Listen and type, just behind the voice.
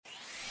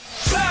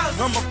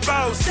I'm a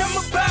boss. I'm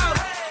a boss.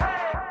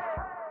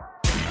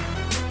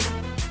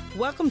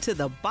 Welcome to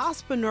the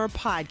Bosspreneur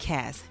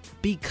Podcast,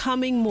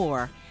 Becoming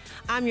More.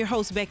 I'm your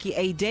host, Becky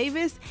A.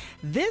 Davis.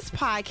 This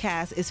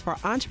podcast is for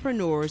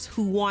entrepreneurs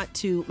who want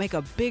to make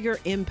a bigger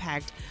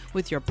impact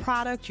with your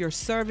product, your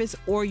service,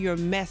 or your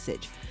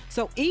message.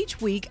 So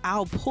each week,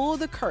 I'll pull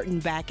the curtain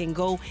back and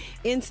go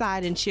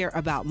inside and share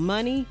about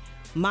money,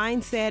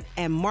 mindset,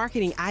 and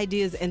marketing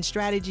ideas and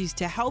strategies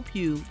to help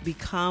you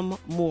become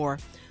more.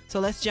 So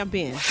let's jump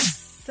in.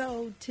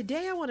 So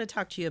today I want to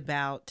talk to you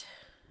about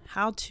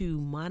how to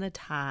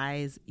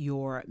monetize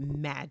your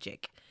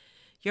magic.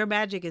 Your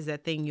magic is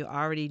that thing you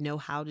already know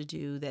how to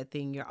do, that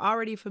thing you're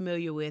already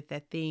familiar with,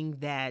 that thing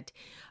that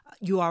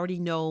you already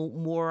know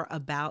more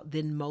about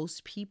than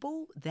most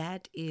people.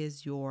 That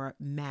is your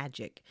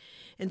magic.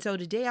 And so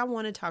today I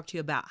want to talk to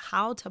you about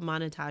how to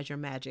monetize your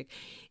magic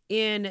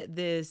in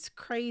this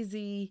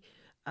crazy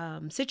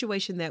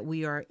situation that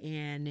we are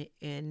in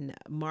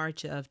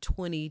March of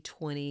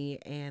 2020,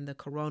 and the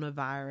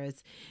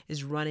coronavirus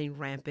is running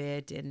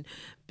rampant and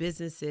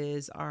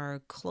businesses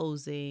are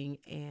closing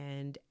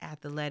and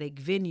athletic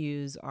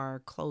venues are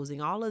closing.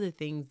 All of the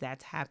things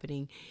that's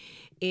happening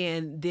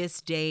in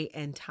this day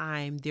and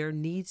time, there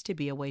needs to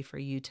be a way for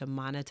you to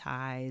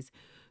monetize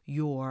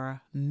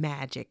your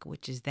magic,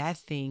 which is that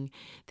thing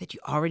that you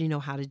already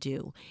know how to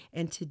do.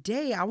 And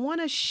today I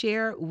want to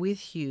share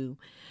with you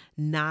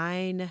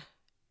 9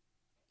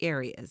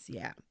 areas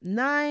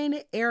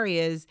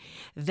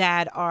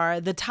that are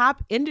the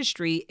top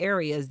industry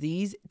areas.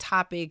 These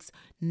topics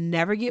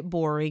never get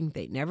boring.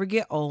 They never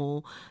get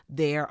old.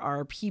 There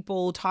are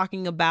people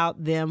talking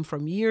about them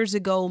from years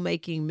ago,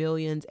 making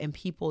millions, and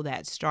people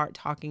that start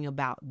talking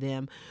about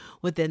them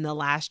within the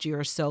last year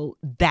or so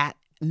that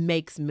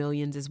makes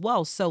millions as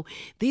well. So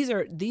these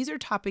are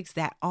topics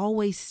that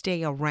always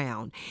stay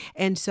around.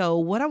 And so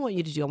what I want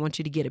you to do, I want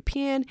you to get a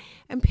pen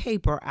and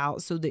paper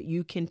out so that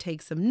you can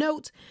take some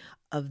notes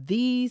of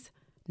these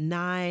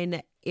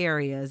 9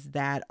 areas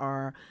that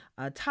are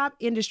top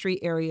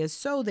industry areas,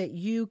 so that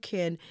you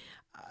can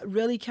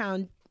really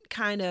kind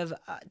of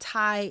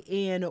tie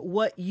in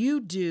what you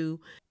do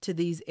to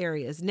these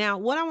areas. Now,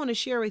 what I want to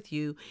share with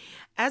you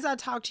as I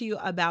talk to you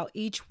about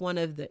each one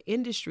of the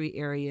industry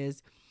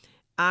areas,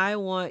 I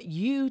want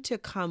you to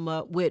come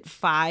up with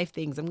 5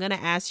 things. I'm going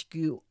to ask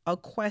you a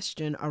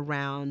question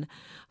around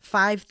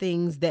 5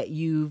 things that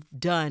you've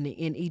done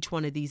in each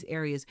one of these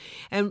areas.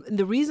 And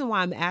the reason why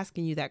I'm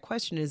asking you that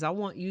question is I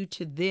want you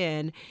to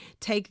then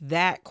take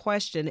that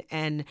question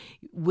and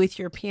with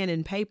your pen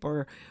and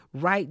paper,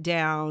 write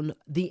down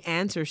the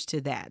answers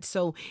to that.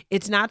 So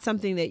it's not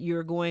something that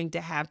you're going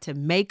to have to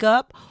make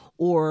up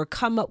or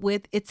come up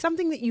with. It's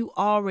something that you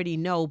already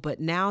know, but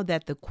now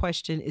that the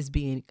question is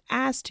being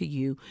asked to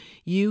you,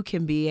 you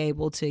can be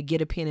able to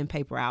get a pen and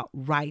paper out,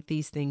 write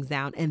these things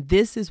down. And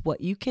this is what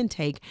you can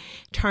take,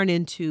 turn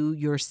into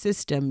your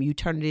system. You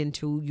turn it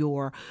into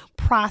your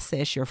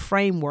process, your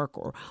framework,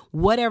 or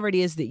whatever it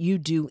is that you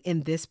do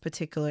in this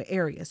particular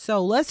area.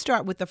 So let's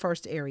start with the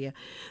first area.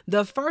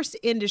 The first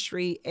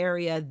industry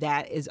area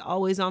that is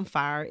always on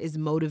fire is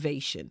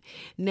motivation.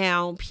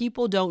 Now,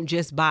 people don't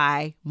just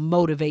buy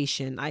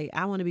motivation.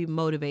 I want to be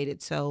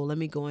motivated, so let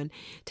me go and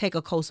take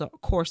a course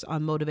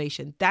on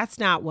motivation. That's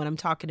not what I'm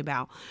talking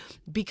about,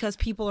 because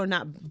people are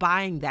not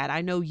buying that.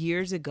 I know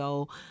years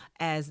ago,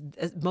 as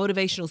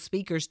motivational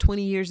speakers,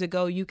 20 years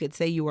ago, you could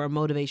say you were a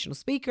motivational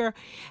speaker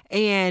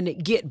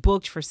and get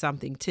booked for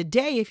something.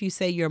 Today, if you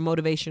say you're a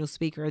motivational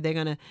speaker, they're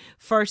going to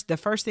the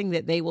first thing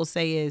that they will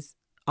say is,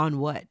 on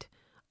what?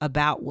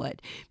 About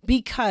what?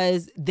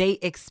 Because they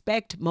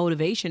expect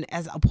motivation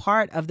as a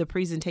part of the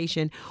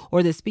presentation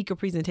or the speaker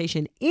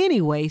presentation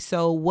anyway.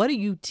 So what are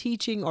you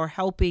teaching or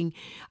helping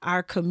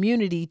our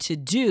community to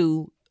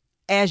do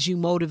as you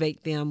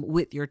motivate them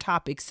with your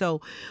topic?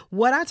 So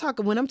when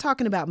I'm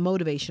talking about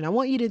motivation, I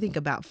want you to think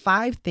about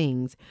 5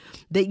 things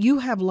that you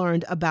have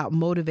learned about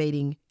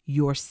motivating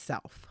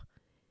yourself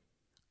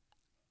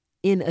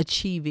in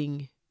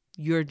achieving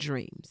your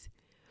dreams.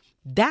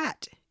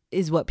 That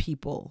is what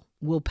people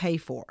will pay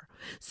for.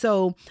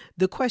 So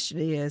the question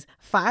is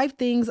 5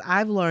 things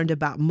I've learned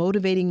about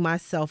motivating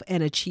myself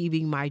and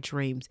achieving my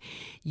dreams.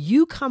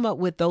 You come up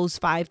with those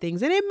 5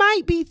 things, and it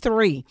might be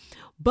 3,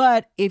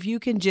 but if you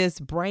can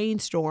just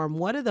brainstorm,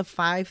 what are the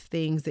 5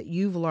 things that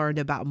you've learned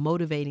about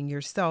motivating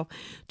yourself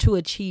to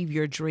achieve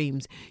your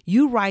dreams?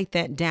 You write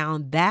that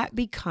down. That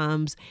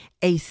becomes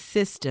a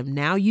system.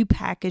 Now you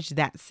package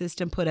that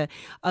system, put an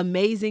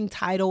amazing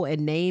title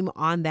and name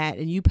on that,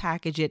 and you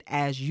package it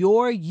as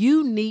your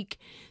unique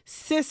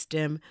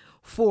system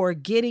for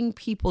getting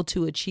people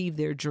to achieve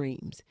their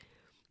dreams.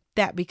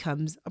 That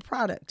becomes a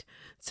product.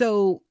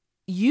 So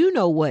you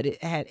know what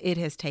it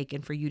has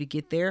taken for you to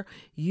get there.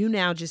 You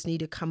now just need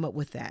to come up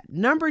with that.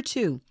 Number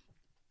 2,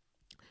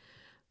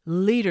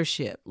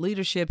 Leadership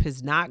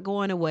is not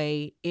going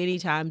away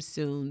anytime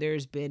soon.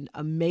 There's been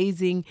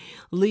amazing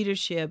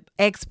leadership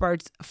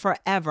experts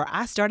forever.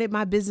 I started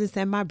my business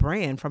and my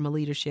brand from a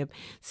leadership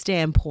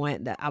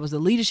standpoint. I was a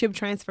leadership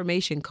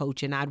transformation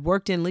coach, and I'd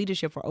worked in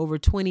leadership for over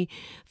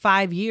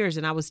 25 years,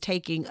 and I was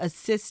taking a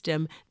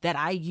system that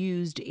I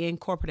used in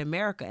corporate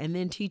America and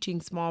then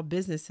teaching small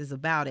businesses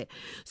about it.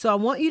 So I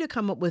want you to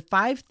come up with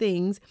 5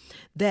 things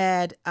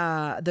that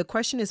the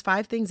question is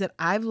 5 things that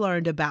I've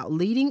learned about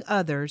leading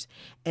others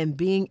and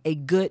being a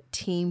good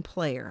team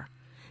player.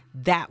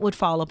 That would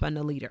fall up on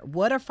the leader.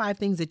 What are 5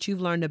 things that you've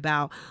learned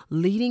about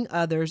leading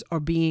others or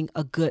being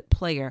a good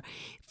player?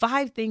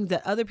 5 things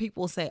that other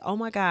people will say, oh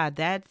my God,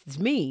 that's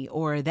me,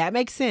 or that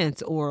makes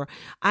sense, or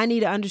I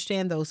need to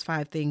understand those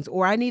 5 things,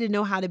 or I need to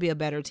know how to be a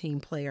better team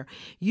player.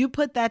 You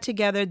put that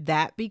together,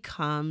 that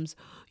becomes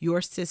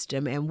your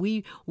system.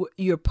 And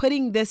you're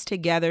putting this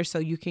together so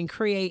you can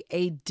create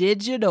a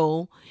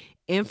digital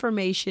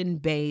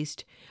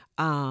information-based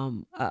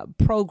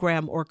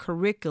program or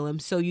curriculum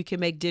so you can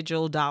make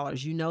digital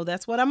dollars. You know,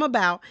 that's what I'm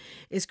about,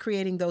 is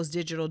creating those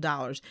digital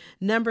dollars.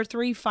 Number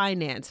 3,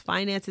 finance.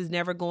 Finance is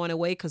never going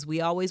away because we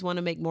always want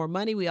to make more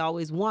money. We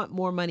always want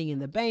more money in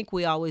the bank.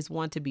 We always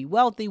want to be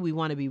wealthy. We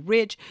want to be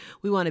rich.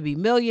 We want to be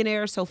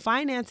millionaires. So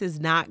finance is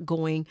not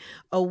going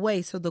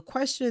away. So the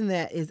question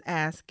that is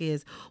asked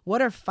is,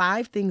 what are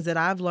 5 things that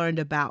I've learned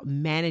about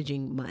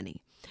managing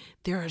money?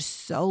 There are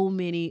so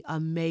many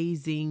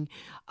amazing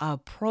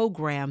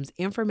programs,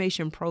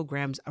 information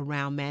programs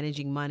around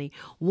managing money.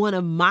 One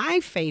of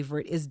my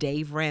favorite is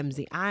Dave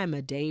Ramsey. I am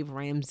a Dave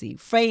Ramsey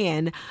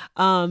fan.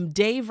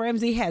 Dave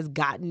Ramsey has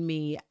gotten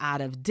me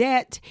out of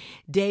debt.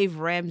 Dave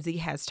Ramsey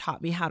has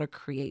taught me how to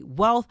create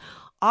wealth.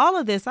 All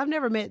of this, I've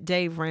never met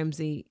Dave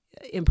Ramsey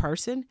in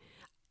person.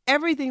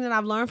 Everything that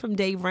I've learned from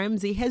Dave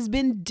Ramsey has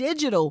been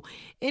digital,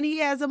 and he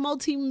has a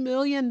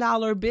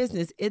multi-million-dollar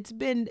business. It's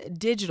been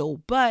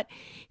digital, but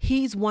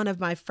he's one of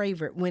my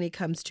favorite when it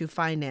comes to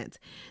finance.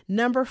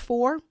 Number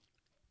 4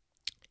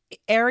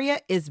 area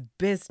is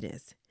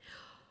business.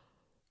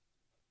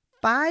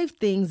 5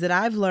 things that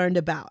I've learned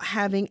about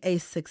having a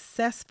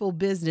successful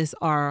business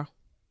are,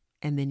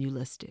 and then you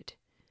list it.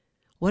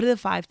 What are the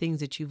 5 things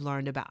that you've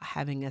learned about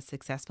having a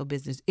successful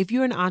business? If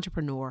you're an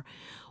entrepreneur,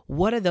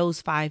 what are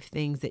those 5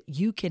 things that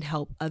you can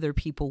help other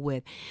people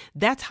with?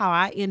 That's how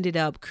I ended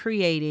up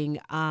creating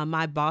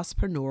my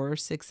Bosspreneur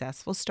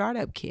Successful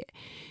Startup Kit,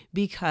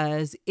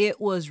 because it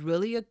was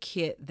really a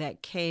kit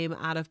that came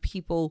out of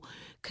people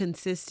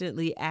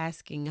consistently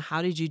asking,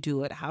 how did you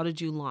do it? How did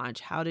you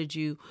launch? How did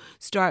you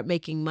start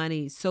making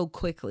money so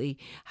quickly?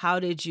 How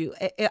did you?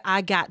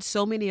 I got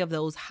so many of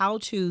those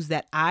how-tos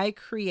that I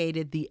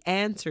created the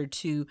answer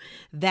to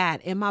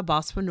that in my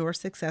Bosspreneur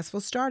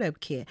Successful Startup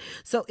Kit.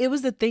 So it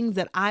was the things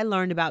that I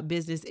learned about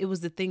business. It was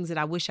the things that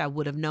I wish I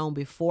would have known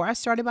before I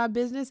started my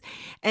business,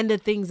 and the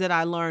things that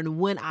I learned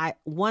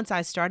once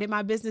I started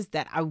my business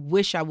that I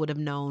wish I would have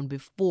known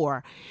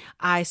before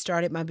I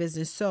started my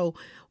business. So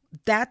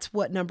that's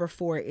what number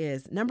 4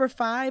 is. Number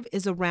 5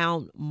 is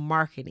around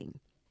marketing.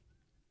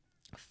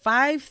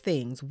 5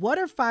 things. What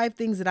are 5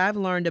 things that I've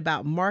learned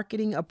about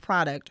marketing a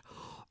product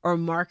or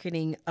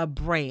marketing a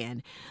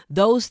brand?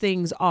 Those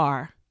things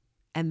are,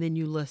 and then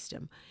you list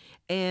them.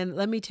 And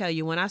let me tell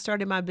you, when I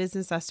started my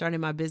business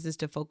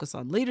to focus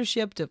on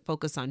leadership, to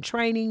focus on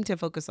training, to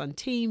focus on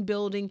team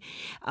building,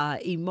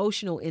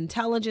 emotional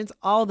intelligence,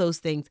 all those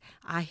things.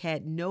 I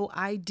had no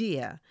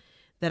idea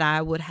that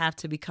I would have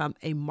to become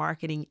a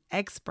marketing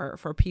expert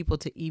for people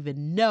to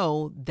even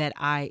know that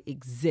I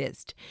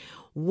exist.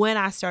 When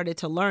I started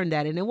to learn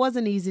that, and it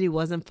wasn't easy, it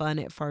wasn't fun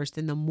at first.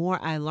 And the more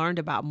I learned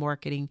about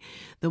marketing,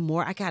 the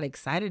more I got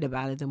excited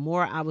about it, the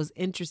more I was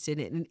interested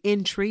and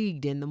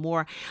intrigued, and the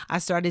more I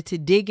started to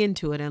dig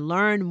into it and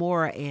learn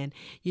more and,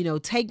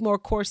 take more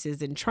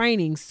courses and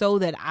training so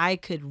that I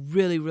could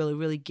really, really,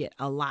 really get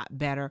a lot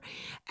better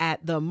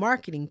at the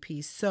marketing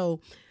piece. So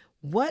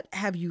what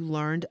have you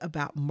learned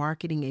about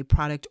marketing a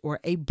product or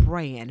a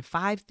brand?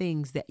 5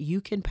 things that you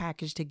can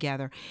package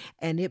together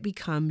and it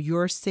become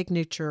your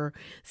signature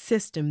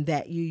system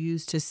that you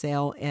use to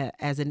sell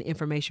as an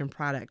information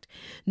product.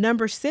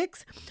 Number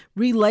 6,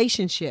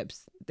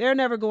 relationships. They're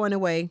never going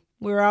away.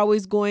 We're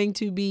always going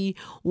to be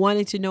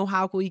wanting to know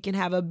how we can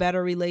have a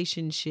better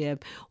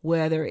relationship,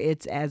 whether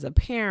it's as a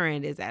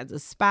parent, is as a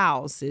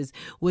spouse, is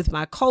with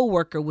my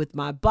coworker, with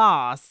my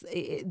boss.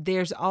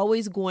 There's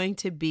always going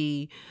to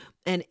be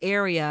an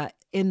area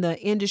in the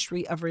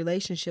industry of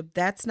relationship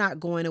that's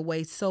not going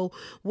away. So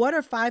what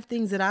are 5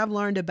 things that I've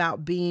learned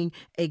about being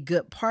a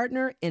good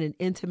partner in an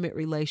intimate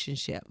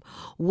relationship?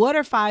 What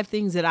are 5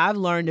 things that I've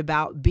learned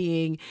about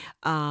being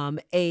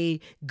a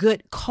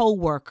good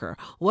coworker?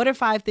 What are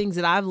 5 things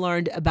that I've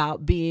learned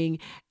about being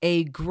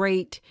a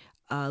great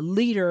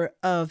leader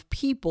of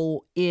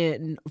people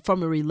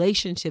from a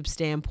relationship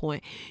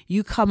standpoint?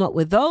 You come up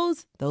with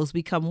those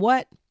become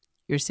what?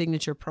 Your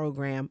signature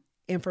program.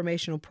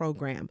 Informational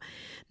program.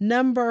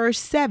 Number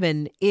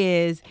 7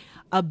 is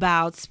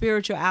about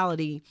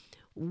spirituality.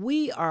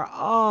 We are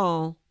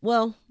all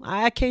well,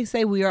 I can't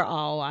say we are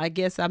all. I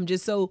guess I'm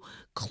just so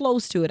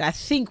close to it. I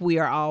think we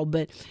are all,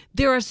 but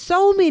there are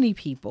so many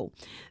people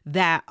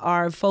that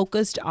are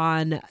focused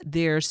on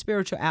their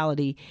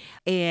spirituality.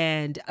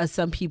 And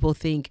some people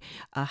think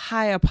a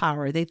higher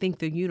power, they think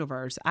the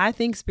universe. I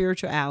think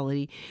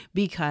spirituality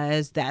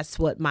because that's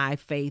what my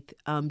faith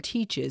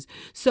teaches.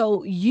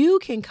 So you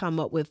can come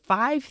up with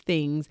 5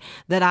 things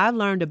that I've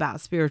learned about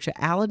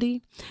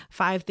spirituality,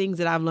 5 things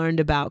that I've learned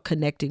about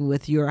connecting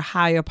with your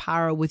higher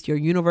power, with your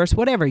universe,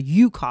 whatever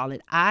you call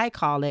it. I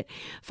call it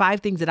 5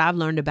 things that I've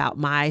learned about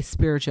my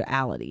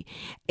spirituality.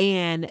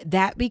 And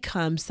that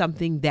becomes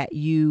something that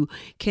you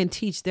can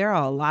teach. There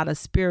are a lot of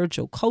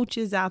spiritual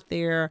coaches out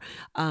there,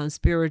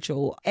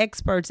 spiritual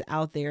experts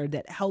out there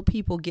that help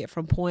people get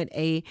from point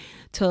A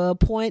to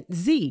point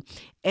Z.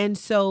 And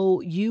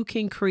so you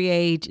can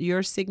create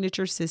your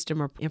signature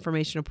system or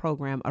informational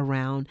program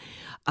around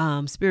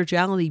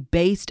spirituality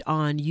based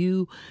on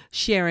you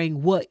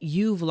sharing what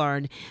you've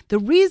learned. The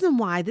reason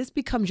why this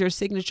becomes your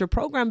signature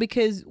program,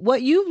 because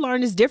what you've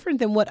learned is different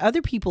than what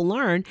other people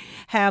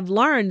have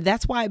learned.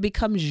 That's why it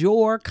becomes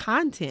your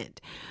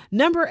content.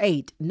 Number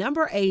eight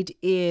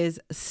is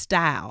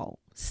style.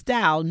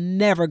 Style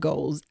never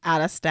goes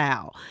out of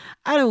style.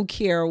 I don't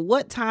care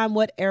what time,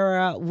 what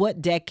era,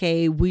 what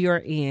decade we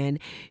are in.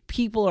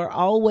 People are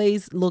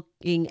always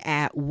looking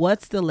at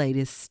what's the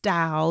latest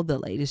style, the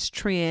latest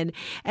trend.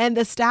 And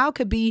the style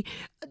could be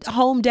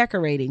home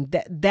decorating.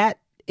 That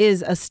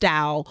is a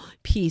style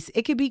piece.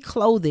 It could be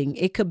clothing.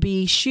 It could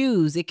be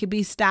shoes. It could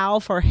be style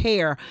for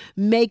hair,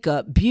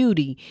 makeup,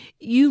 beauty,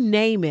 you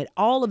name it,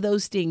 all of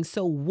those things.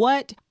 So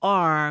what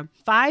are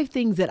 5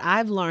 things that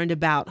I've learned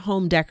about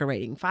home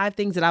decorating, 5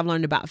 things that I've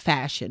learned about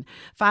fashion,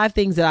 5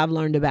 things that I've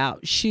learned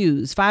about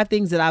shoes, 5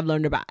 things that I've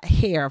learned about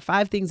hair,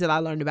 5 things that I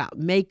learned about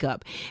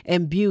makeup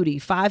and beauty,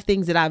 5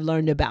 things that I've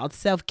learned about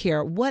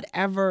self-care,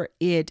 whatever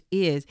it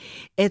is,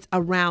 it's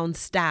around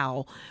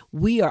style.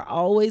 We are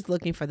always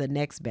looking for the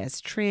next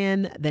best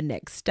trend, the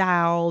next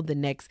style, the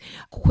next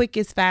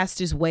quickest,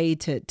 fastest way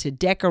to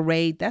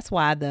decorate. That's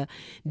why the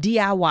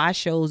DIY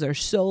shows are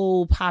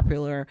so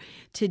popular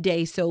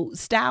today. So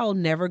style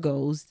never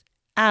goes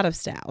out of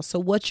style. So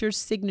what's your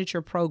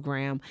signature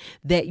program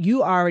that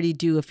you already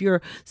do? If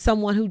you're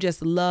someone who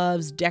just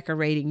loves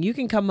decorating, you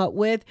can come up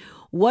with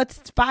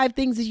what's 5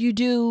 things that you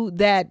do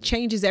that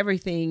changes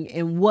everything,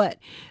 and what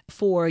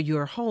for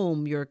your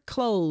home, your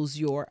clothes,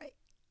 your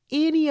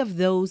any of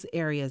those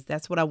areas.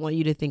 That's what I want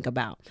you to think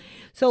about.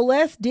 So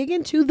let's dig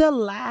into the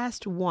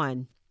last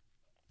one.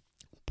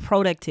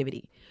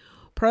 Productivity.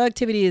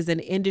 Productivity is an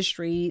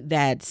industry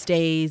that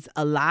stays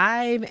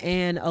alive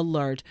and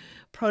alert.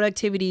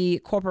 Productivity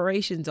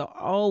corporations are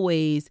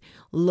always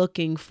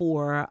looking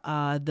for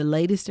the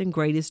latest and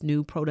greatest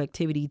new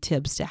productivity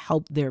tips to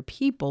help their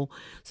people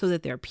so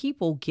that their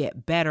people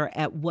get better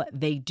at what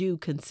they do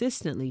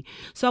consistently.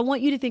 So I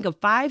want you to think of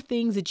 5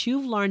 things that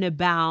you've learned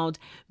about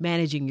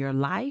managing your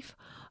life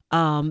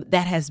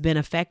that has been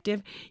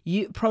effective.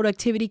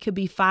 Productivity could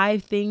be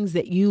 5 things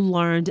that you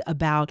learned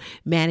about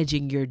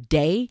managing your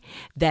day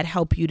that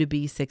help you to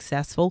be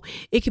successful.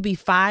 It could be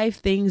 5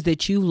 things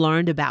that you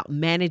learned about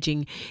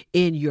managing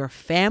in your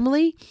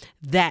family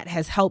that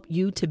has helped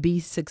you to be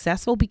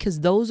successful,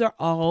 because those are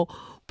all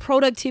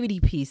productivity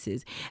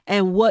pieces.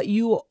 And what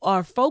you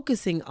are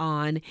focusing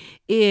on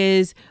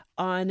is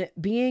on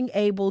being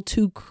able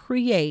to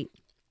create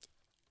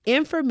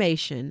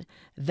information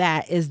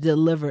that is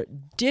delivered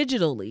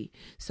digitally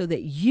so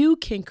that you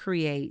can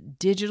create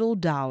digital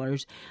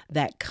dollars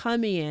that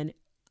come in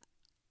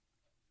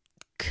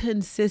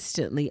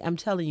consistently. I'm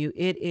telling you,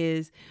 it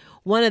is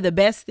one of the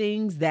best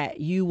things that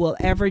you will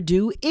ever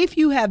do. If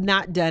you have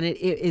not done it,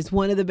 it is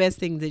one of the best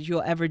things that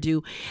you'll ever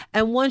do.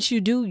 And once you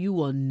do, you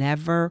will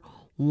never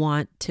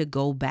want to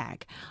go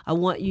back. I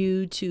want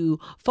you to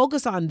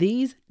focus on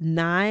these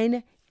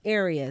 9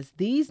 areas.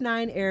 These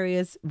 9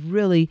 areas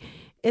really,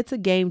 it's a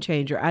game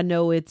changer. I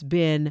know it's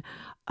been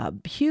a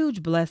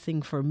huge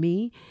blessing for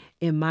me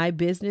in my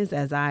business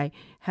as I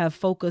have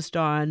focused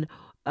on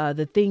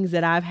the things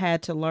that I've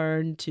had to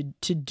learn to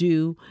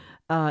do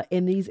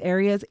in these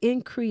areas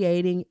in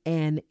creating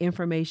an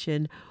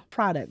information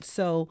product.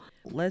 So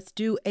let's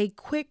do a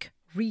quick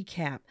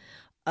recap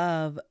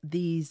of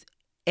these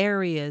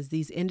areas,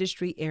 these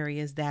industry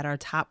areas that are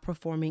top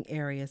performing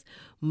areas.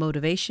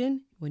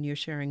 Motivation, when you're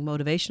sharing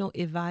motivational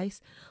advice,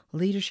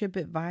 leadership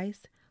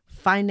advice,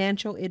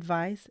 financial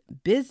advice,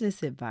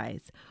 business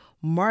advice,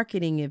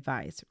 marketing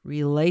advice,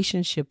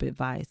 relationship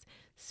advice,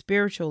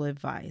 spiritual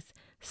advice,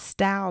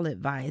 style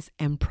advice,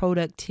 and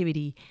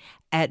productivity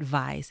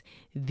advice.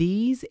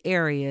 These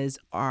areas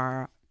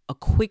are a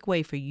quick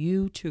way for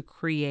you to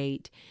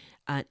create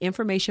an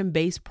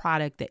information-based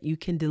product that you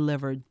can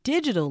deliver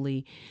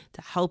digitally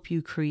to help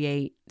you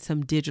create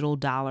some digital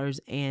dollars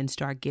and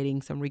start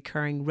getting some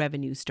recurring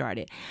revenue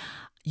started.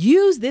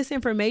 Use this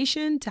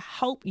information to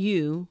help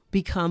you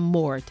become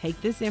more.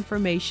 Take this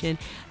information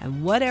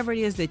and whatever it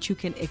is that you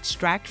can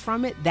extract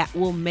from it that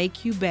will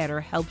make you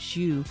better, helps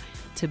you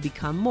to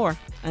become more.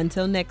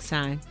 Until next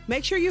time,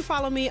 make sure you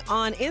follow me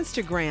on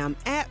Instagram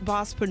at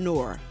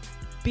Bosspreneur,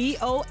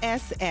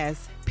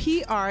 BOSSPRENEUR,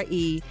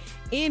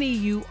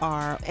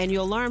 and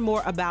you'll learn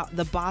more about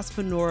the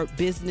Bosspreneur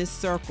Business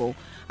Circle.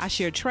 I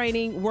share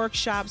training,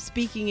 workshops,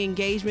 speaking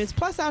engagements,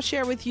 plus I'll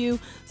share with you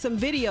some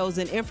videos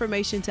and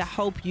information to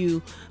help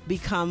you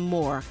become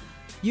more.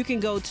 You can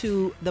go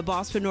to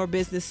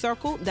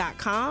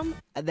thebosspreneur.businesscircle.com.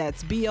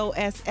 That's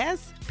BOSSPRENEUR,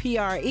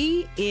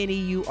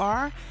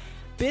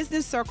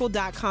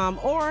 businesscircle.com,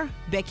 or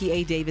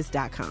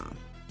BeckyADavis.com.